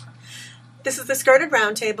This is the Skirted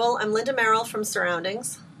Roundtable. I'm Linda Merrill from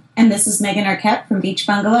Surroundings. And this is Megan Arquette from Beach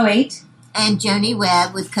Bungalow 8. And Joni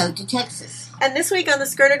Webb with Code to Texas. And this week on the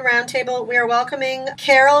Skirted Roundtable, we are welcoming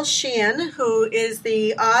Carol Sheehan, who is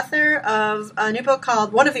the author of a new book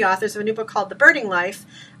called, one of the authors of a new book called The Birding Life,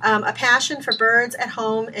 A Passion for Birds at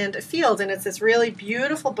Home and Afield. And it's this really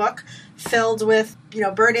beautiful book filled with,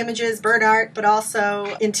 bird images, bird art, but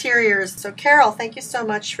also interiors. So Carol, thank you so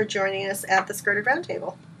much for joining us at the Skirted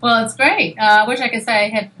Roundtable. Well, it's great. I wish I could say I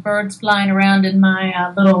had birds flying around in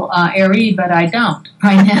my little area, but I don't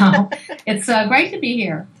right now. It's great to be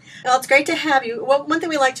here. Well, it's great to have you. Well, one thing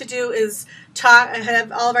we like to do is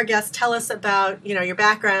have all of our guests tell us about, your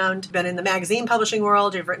background. You've been in the magazine publishing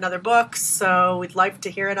world. You've written other books, so we'd like to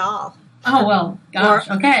hear it all. Oh, well, gosh,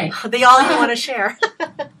 okay. The all you want to share.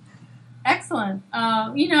 Excellent.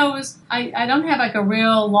 I don't have like a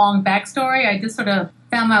real long backstory. I just sort of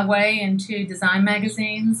found my way into design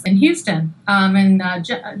magazines in Houston. And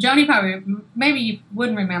Joni probably, maybe you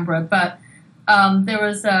wouldn't remember it, but there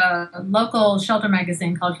was a local shelter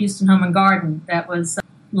magazine called Houston Home and Garden that was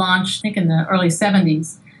launched, I think, in the early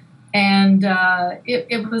 70s. And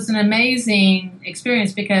it was an amazing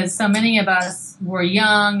experience because so many of us were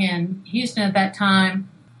young, and Houston at that time,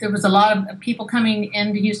 there was a lot of people coming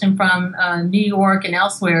into Houston from New York and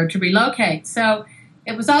elsewhere to relocate. So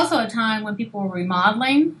it was also a time when people were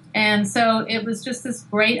remodeling. And so it was just this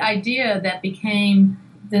great idea that became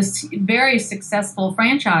this very successful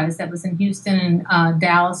franchise that was in Houston and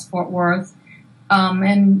Dallas, Fort Worth.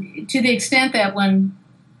 And to the extent that when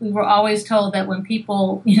we were always told that when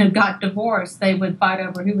people, got divorced, they would fight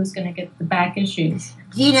over who was going to get the back issues.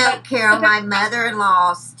 Do you know, Carol, my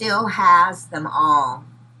mother-in-law still has them all.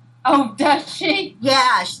 Oh, does she?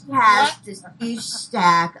 Yeah, she has this huge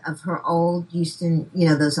stack of her old Houston,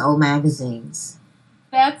 those old magazines.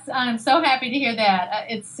 I'm so happy to hear that.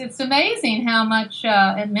 It's amazing how much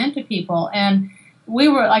it meant to people. And we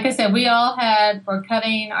were, like I said, we all were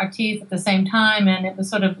cutting our teeth at the same time, and it was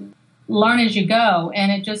sort of learn as you go.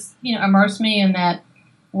 And it just, immersed me in that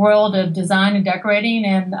world of design and decorating.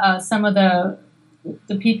 And some of the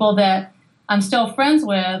people that I'm still friends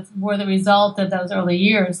with were the result of those early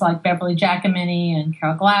years, like Beverly Giacomini and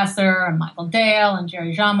Carol Glasser and Michael Dale and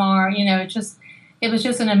Jerry Jamar. It was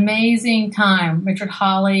just an amazing time. Richard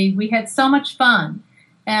Hawley, we had so much fun.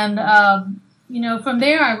 And, from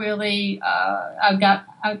there I really, I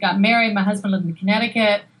got married. My husband lived in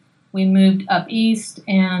Connecticut. We moved up east,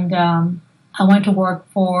 and I went to work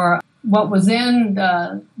for what was in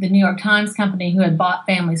the New York Times company who had bought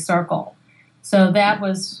Family Circle. So that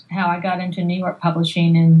was how I got into New York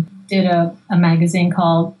publishing and did a magazine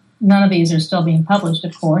called, none of these are still being published,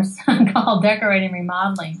 of course, called Decorating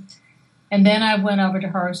Remodeling. And then I went over to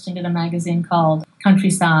Hearst and did a magazine called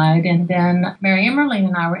Countryside. And then Mary Emmerling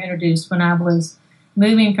and I were introduced when I was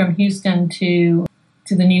moving from Houston to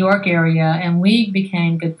the New York area, and we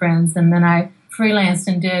became good friends. And then I freelanced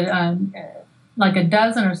and did like a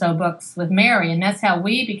dozen or so books with Mary, and that's how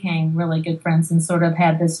we became really good friends and sort of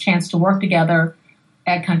had this chance to work together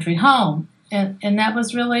at Country Home. And that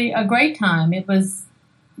was really a great time. It was,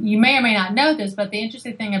 you may or may not know this, but the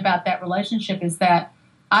interesting thing about that relationship is that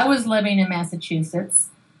I was living in Massachusetts,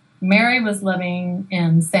 Mary was living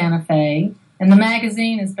in Santa Fe, and the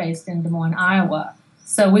magazine is based in Des Moines, Iowa.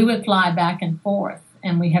 So we would fly back and forth,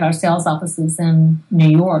 and we had our sales offices in New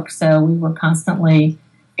York, so we were constantly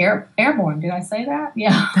airborne. Did I say that?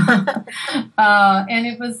 Yeah. And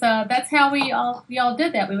it was, that's how we all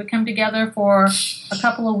did that. We would come together for a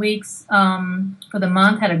couple of weeks for the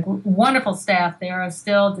month, had a wonderful staff there. I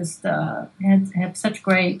still just had such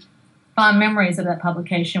great fond memories of that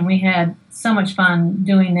publication. We had so much fun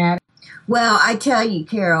doing that. Well, I tell you,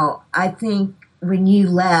 Carol, I think when you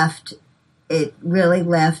left, it really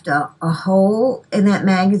left a hole in that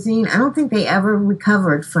magazine. I don't think they ever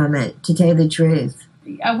recovered from it, to tell you the truth.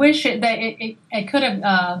 I wish that it could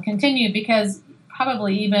have continued, because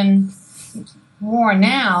probably even more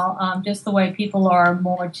now, just the way people are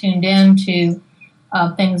more tuned in to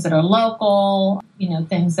things that are local,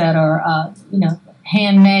 things that are,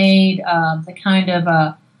 handmade, the kind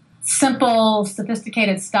of simple,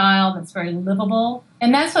 sophisticated style that's very livable.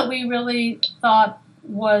 And that's what we really thought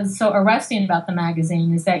was so arresting about the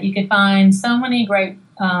magazine, is that you could find so many great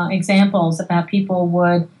examples of how people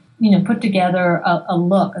would put together a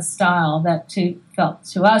look, a style that felt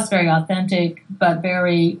to us very authentic, but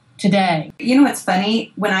very today. You know what's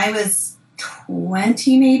funny? When I was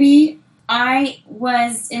 20, maybe, I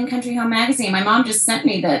was in Country Home Magazine. My mom just sent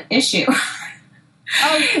me the issue.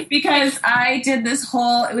 Because I did this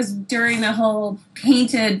whole, it was during the whole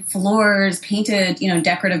painted floors,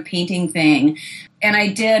 decorative painting thing. And I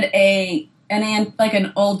did a like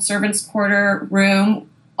an old servants' quarter room,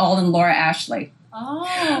 all in Laura Ashley. Oh.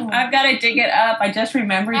 I've got to dig it up. I just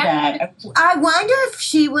remembered that. I wonder if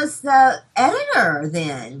she was the editor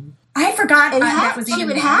then. I forgot that was She even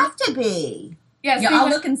would there. have to be. Yes, Yeah, I'll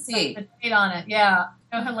look and see. The date on it. Yeah.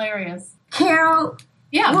 Oh, hilarious. Carol,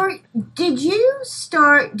 Yeah. did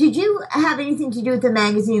you have anything to do with the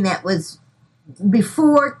magazine that was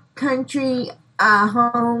before Country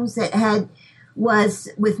Homes that was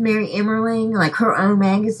with Mary Emmerling, like her own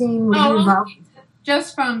magazine? Were you involved?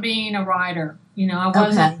 Just from being a writer.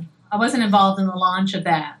 I wasn't involved in the launch of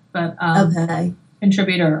that, but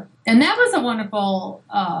contributor. And that was a wonderful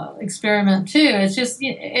experiment too. It's just,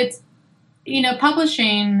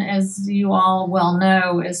 publishing, as you all well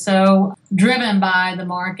know, is so driven by the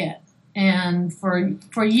market. And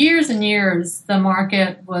for years and years, the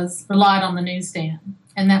market relied on the newsstand.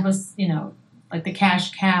 And that was, like the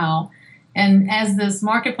cash cow. And as this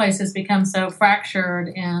marketplace has become so fractured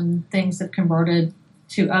and things have converted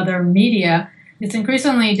to other media, it's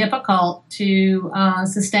increasingly difficult to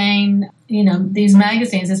sustain, these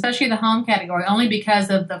magazines, especially the home category, only because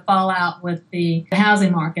of the fallout with the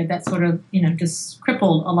housing market that sort of, just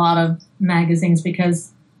crippled a lot of magazines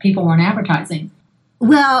because people weren't advertising.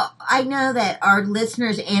 Well, I know that our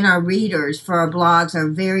listeners and our readers for our blogs are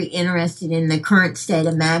very interested in the current state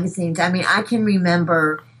of magazines. I mean, I can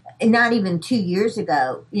remember not even 2 years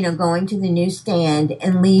ago, going to the newsstand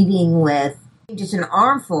and leaving with just an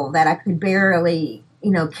armful that I could barely,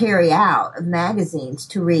 carry out of magazines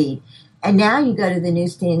to read. And now you go to the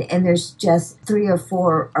newsstand and there's just 3 or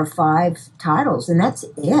 4 or 5 titles, and that's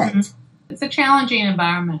it. Mm-hmm. It's a challenging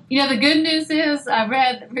environment. The good news is I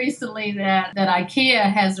read recently that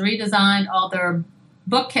IKEA has redesigned all their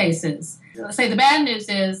bookcases. Say the bad news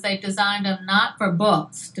is they've designed them not for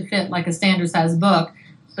books to fit like a standard size book,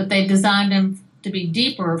 but they've designed them to be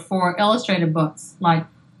deeper for illustrated books like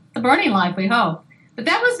The Birding Life, we hope. But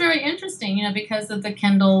that was very interesting, because of the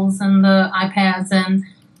Kindles and the iPads, and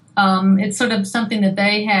it's sort of something that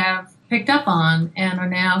they have picked up on and are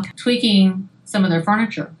now tweaking some of their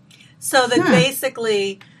furniture. So that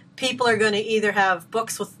basically people are going to either have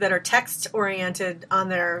books that are text-oriented on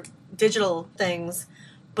their digital things,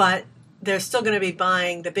 but they're still going to be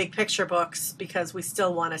buying the big picture books because we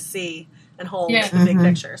still want to see and hold the big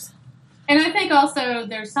pictures. And I think also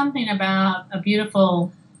there's something about a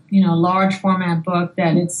beautiful, large format book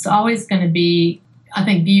that it's always going to be, I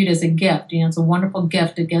think, viewed as a gift. It's a wonderful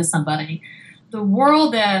gift to give somebody. The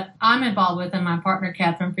world that I'm involved with, and my partner,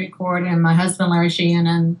 Catherine Freecourt, and my husband, Larry Sheehan,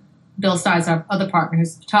 and Bill Stiles, our other partner,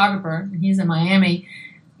 who's a photographer, and he's in Miami.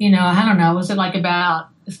 I don't know, it's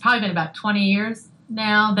probably been about 20 years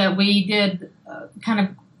now that we did kind of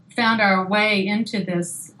found our way into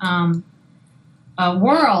this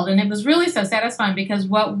world. And it was really so satisfying because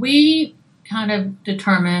what we kind of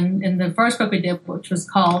determined in the first book we did, which was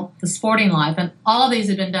called The Sporting Life, and all of these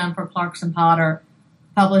have been done for Clarkson Potter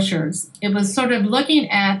publishers. It was sort of looking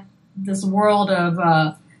at this world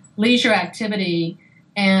of leisure activity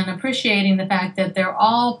and appreciating the fact that they're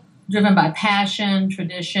all driven by passion,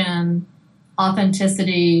 tradition,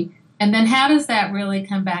 authenticity, and then how does that really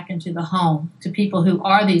come back into the home to people who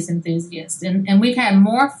are these enthusiasts? And we've had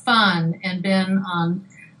more fun and been on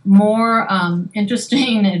more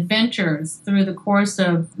interesting adventures through the course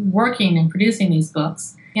of working and producing these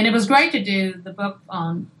books. And it was great to do the book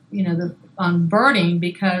on, on birding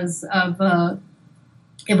because of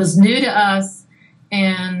it was new to us.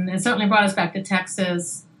 And it certainly brought us back to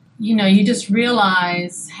Texas. You just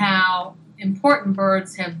realize how important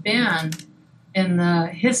birds have been in the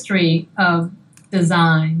history of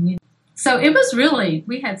design. So it was really,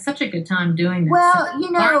 we had such a good time doing this.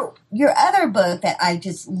 Well, your other book that I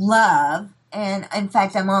just love, and in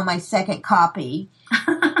fact I'm on my second copy,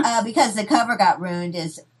 because the cover got ruined,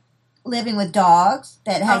 is Living with Dogs,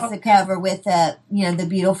 that has the cover with the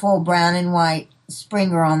beautiful brown and white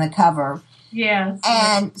Springer on the cover. Yes.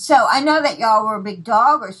 And so I know that y'all were big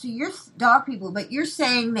doggers, so you're dog people, but you're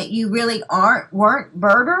saying that you really weren't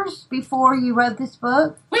birders before you wrote this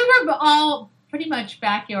book? We were all pretty much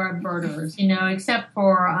backyard birders, except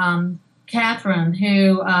for Catherine,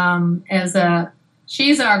 who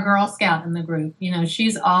she's our Girl Scout in the group.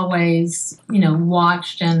 She's always,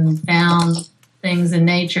 watched and found things in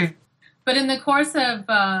nature. But in the course of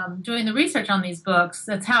doing the research on these books,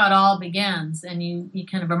 that's how it all begins. And you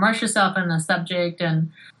kind of immerse yourself in the subject.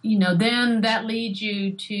 And, then that leads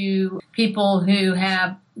you to people who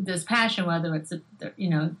have this passion, whether it's,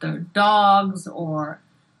 their dogs or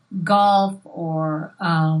golf or,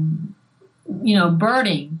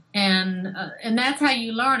 birding. And that's how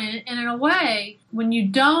you learn. And in a way, when you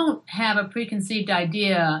don't have a preconceived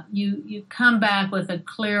idea, you come back with a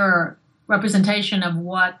clearer representation of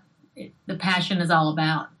what the passion is all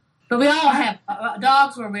about. But we all have,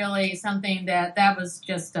 dogs were really something that was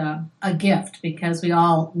just a gift because we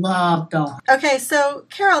all love dogs. Okay, so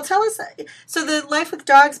Carol, tell us, so the Life with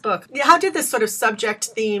Dogs book, how did this sort of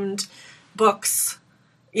subject-themed books,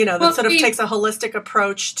 that sort of takes a holistic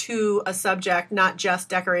approach to a subject, not just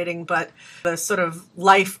decorating, but the sort of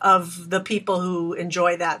life of the people who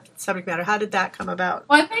enjoy that subject matter. How did that come about?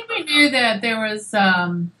 Well, I think we knew that there was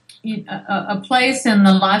a place in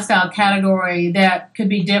the lifestyle category that could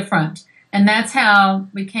be different. And that's how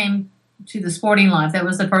we came to The Sporting Life. That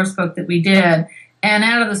was the first book that we did. And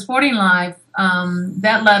out of The Sporting Life,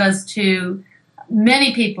 that led us to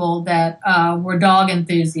many people that were dog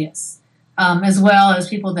enthusiasts, as well as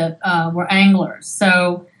people that were anglers.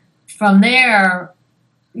 So from there,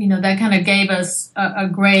 that kind of gave us a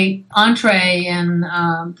great entree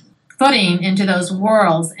and footing into those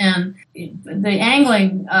worlds. And the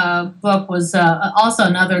angling book was also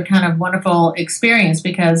another kind of wonderful experience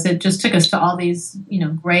because it just took us to all these,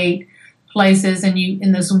 great places. And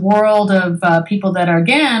in this world of people that are,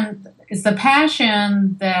 again, it's the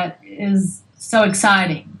passion that is so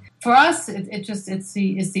exciting. For us, it's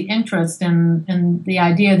the interest and the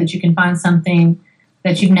idea that you can find something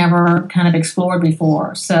that you've never kind of explored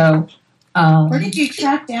before. So where did you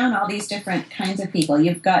track down all these different kinds of people?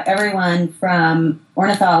 You've got everyone from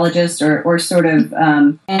ornithologists or sort of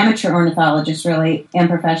amateur ornithologists, really, and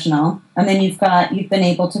professional. And then you've been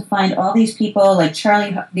able to find all these people like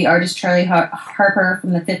the artist Charlie Harper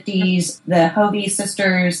from the 50s, the Hovey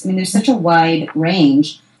sisters. I mean, there's such a wide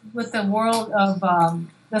range. With the world of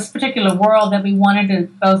this particular world that we wanted to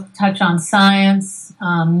both touch on science,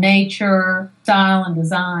 nature, style, and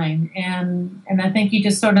design. And I think you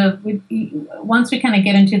just sort of, once we kind of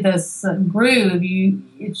get into this groove,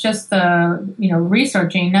 it's just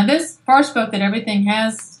researching. Now, this first book that everything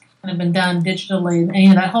has kind of been done digitally,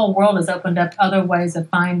 and that whole world has opened up other ways of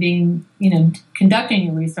finding, conducting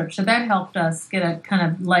your research. So that helped us get a kind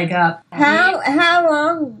of leg up. How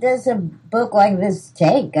long does a book like this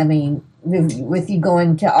take? I mean, with you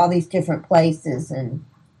going to all these different places and...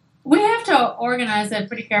 We have to organize that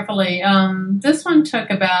pretty carefully. This one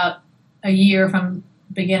took about a year from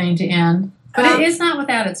beginning to end, but it is not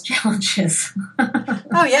without its challenges.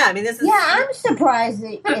 Oh yeah, I mean this is. Yeah, I'm surprised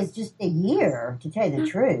it's just a year, to tell you the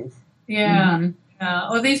truth. Yeah.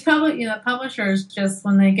 Mm-hmm. Well, these publishers just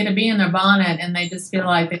when they get a bee in their bonnet and they just feel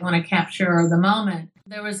like they want to capture the moment.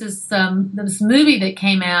 There was this movie that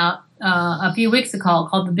came out a few weeks ago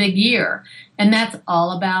called The Big Year, and that's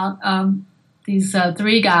all about these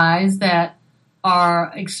three guys that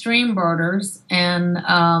are extreme birders, and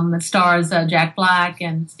it stars Jack Black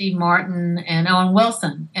and Steve Martin and Owen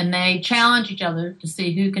Wilson, and they challenge each other to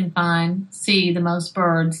see who can see the most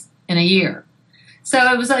birds in a year. So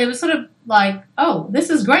it was sort of like, oh,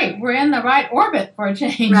 this is great. We're in the right orbit for a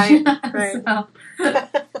change. Right. So,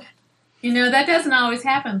 that doesn't always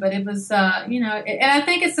happen, but it was, and I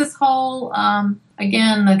think it's this whole,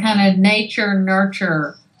 again, the kind of nature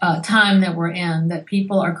nurture time that we're in, that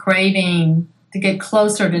people are craving to get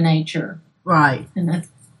closer to nature. Right. And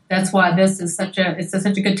that's why this is such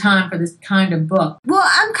a good time for this kind of book. Well,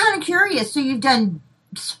 I'm kind of curious. So you've done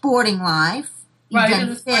Sporting Life, you've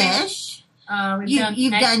done fish,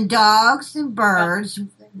 you've done dogs and birds.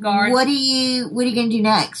 Garden. What are you going to do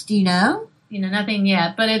next? Do you know? Nothing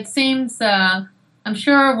yet, but it seems, I'm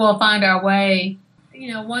sure we'll find our way.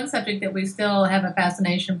 One subject that we still have a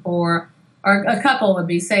fascination for, or a couple, would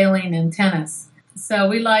be sailing and tennis. So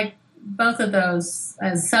we like both of those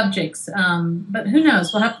as subjects, but who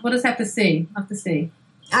knows? We'll just have to see. We'll have to see.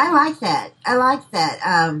 I like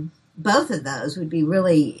that. Both of those would be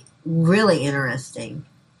really, really interesting.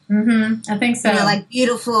 Mm-hmm. I think so. Like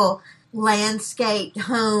beautiful landscaped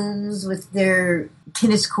homes with their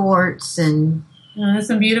tennis courts and... there's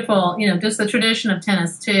some beautiful, just the tradition of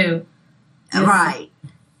tennis, too. Right.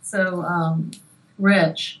 So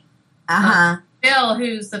rich. Uh-huh. Bill,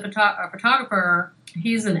 who's the photographer,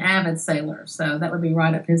 he's an avid sailor, so that would be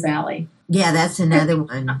right up his alley. Yeah, that's another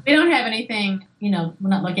one. We don't have anything, we're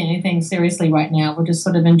not looking at anything seriously right now. We're just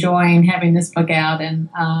sort of enjoying having this book out and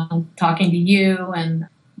talking to you and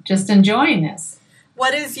just enjoying this.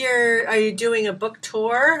 Are you doing a book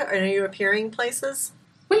tour? Are you appearing places?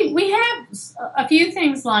 We have a few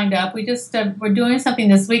things lined up. We just, we're doing something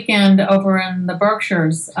this weekend over in the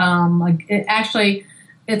Berkshires.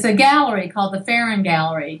 It's a gallery called the Farron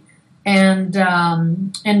Gallery. And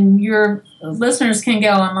your listeners can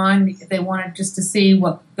go online if they wanted just to see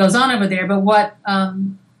what goes on over there. But what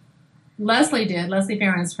Leslie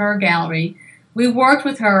Farron is her gallery. we worked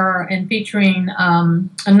with her in featuring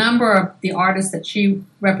a number of the artists that she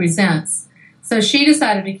represents. So she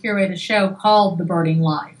decided to curate a show called The Birding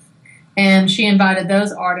Life. And she invited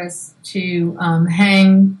those artists to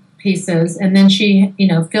hang pieces. And then she,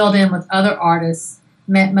 filled in with other artists,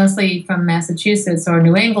 mostly from Massachusetts or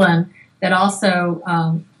New England, that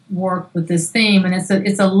also worked with this theme. And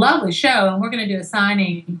it's a lovely show. And we're going to do a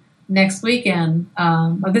signing next weekend,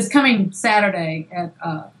 or this coming Saturday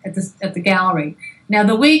at the gallery. Now,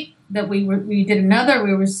 the week that we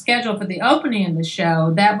were scheduled for the opening of the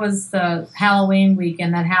show. That was the Halloween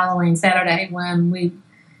weekend, that Halloween Saturday, when we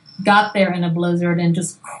got there in a blizzard and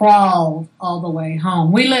just crawled all the way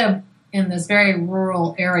home. We live in this very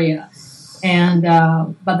rural area, and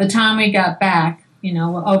by the time we got back,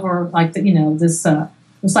 over like this.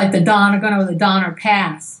 It was like going over the Donner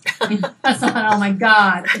Pass. I thought, oh my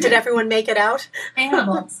God. Did everyone make it out?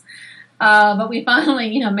 Animals. But we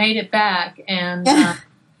finally, made it back. And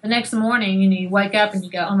the next morning, you wake up and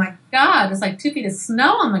you go, oh my God, there's like 2 feet of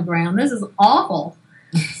snow on the ground. This is awful.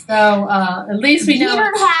 So at least we know. You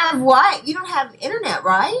don't have what? You don't have internet,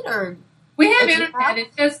 right? Or we have internet.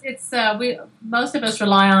 Most of us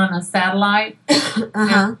rely on a satellite.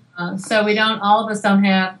 Uh-huh. And, so all of us don't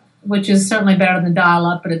have, which is certainly better than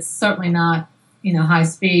dial-up, but it's certainly not, high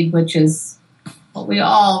speed, which is what we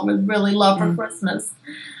all would really love for Christmas.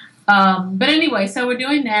 But anyway, so we're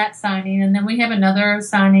doing that signing, and then we have another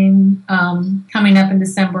signing coming up in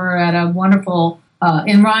December at a wonderful,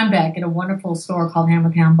 in Rhinebeck, at a wonderful store called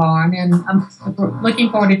Hammertown Barn. And I'm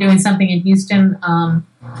looking forward to doing something in Houston. I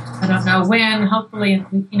don't know when, hopefully,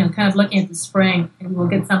 kind of looking at the spring, and we'll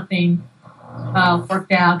get something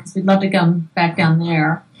worked out, because we'd love to come back down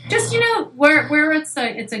there. Just, where it's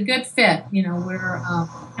a good fit. We're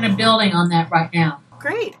kind of building on that right now.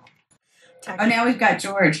 Great. Oh, now we've got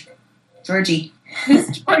Georgie.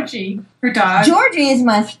 Who's Georgie? Her dog. Georgie is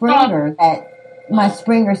my Springer, my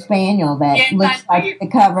Springer Spaniel that looks like the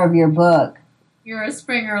cover of your book. You're a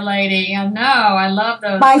Springer lady. I know. I love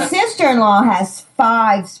those. My sister-in-law has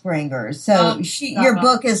 5 Springers, so your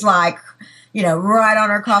book is like, right on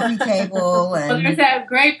her coffee table. And well, there's that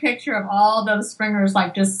great picture of all those Springers,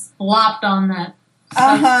 like, just flopped on that.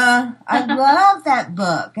 I love that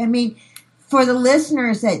book. I mean, for the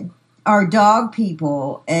listeners that are dog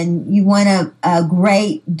people and you want a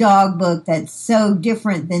great dog book that's so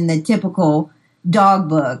different than the typical dog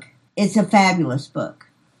book, it's a fabulous book.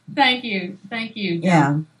 Thank you.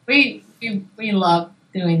 Yeah. We love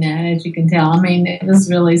doing that, as you can tell. I mean, it was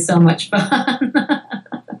really so much fun.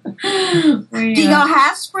 Do y'all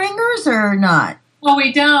have Springers or not? Well,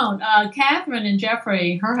 we don't. Catherine and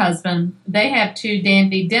Jeffrey, her husband, they have 2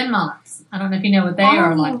 dandy Denmarks. I don't know if you know what they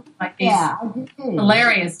are, like these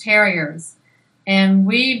hilarious terriers. And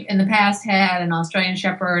we've in the past had an Australian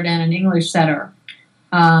Shepherd and an English Setter.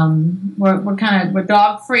 We're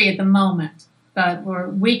dog free at the moment, but we're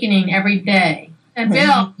weakening every day. And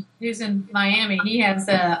Bill, who's in Miami, he has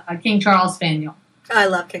a King Charles Spaniel. I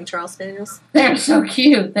love King Charles Spaniels. They're so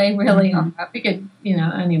cute. They really are. We could,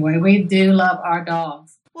 anyway, we do love our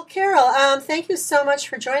dogs. Well, Carol, thank you so much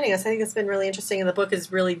for joining us. I think it's been really interesting, and the book is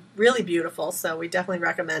really, really beautiful, so we definitely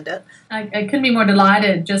recommend it. I couldn't be more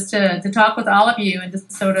delighted just to talk with all of you and just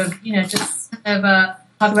sort of,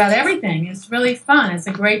 talk about everything. It's really fun. It's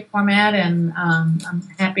a great format, and I'm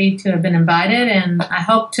happy to have been invited, and I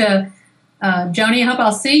hope to, Joni, I hope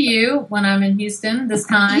I'll see you when I'm in Houston this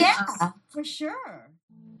time. Yeah, for sure.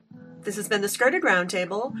 This has been the Skirted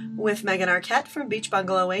Roundtable with Megan Arquette from Beach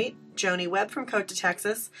Bungalow 8, Joni Webb from Costa,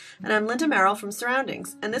 Texas, and I'm Linda Merrill from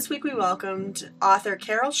Surroundings. And this week we welcomed author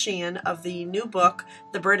Carol Sheehan of the new book,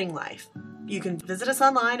 The Birding Life. You can visit us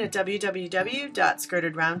online at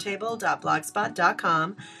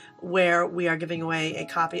www.skirtedroundtable.blogspot.com, where we are giving away a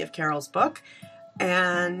copy of Carol's book.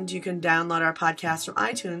 And you can download our podcast from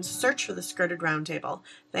iTunes. Search for the Skirted Roundtable.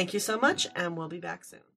 Thank you so much, and we'll be back soon.